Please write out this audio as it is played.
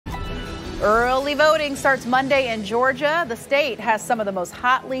Early voting starts Monday in Georgia. The state has some of the most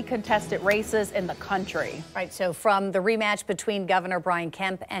hotly contested races in the country. Right, so from the rematch between Governor Brian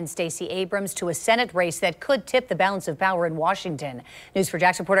Kemp and Stacey Abrams to a Senate race that could tip the balance of power in Washington.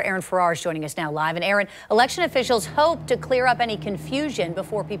 News4Jax reporter Aaron Farrar is joining us now live. And Aaron, election officials hope to clear up any confusion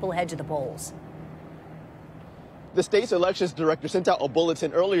before people head to the polls. The state's elections director sent out a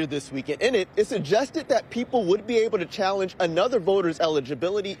bulletin earlier this week, and in it, it suggested that people would be able to challenge another voter's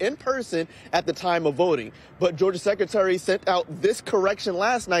eligibility in person at the time of voting. But Georgia Secretary sent out this correction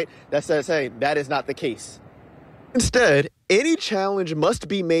last night that says, hey, that is not the case. Instead, any challenge must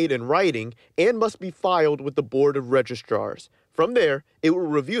be made in writing and must be filed with the Board of Registrars. From there, it will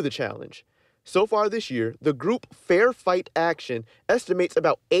review the challenge. So far this year, the group Fair Fight Action estimates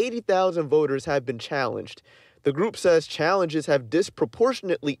about 80,000 voters have been challenged. The group says challenges have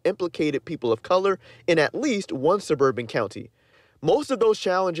disproportionately implicated people of color in at least one suburban county. Most of those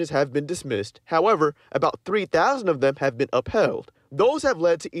challenges have been dismissed. However, about 3,000 of them have been upheld. Those have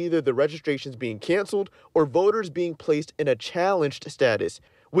led to either the registrations being canceled or voters being placed in a challenged status,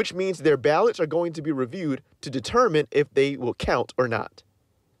 which means their ballots are going to be reviewed to determine if they will count or not.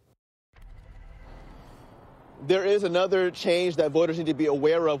 There is another change that voters need to be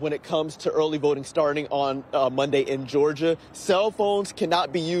aware of when it comes to early voting starting on Monday in Georgia. Cell phones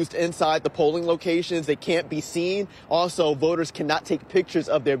cannot be used inside the polling locations. They can't be seen. Also, voters cannot take pictures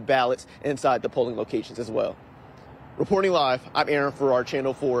of their ballots inside the polling locations as well. Reporting live, I'm Aaron Farrar,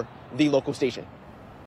 Channel 4, the local station.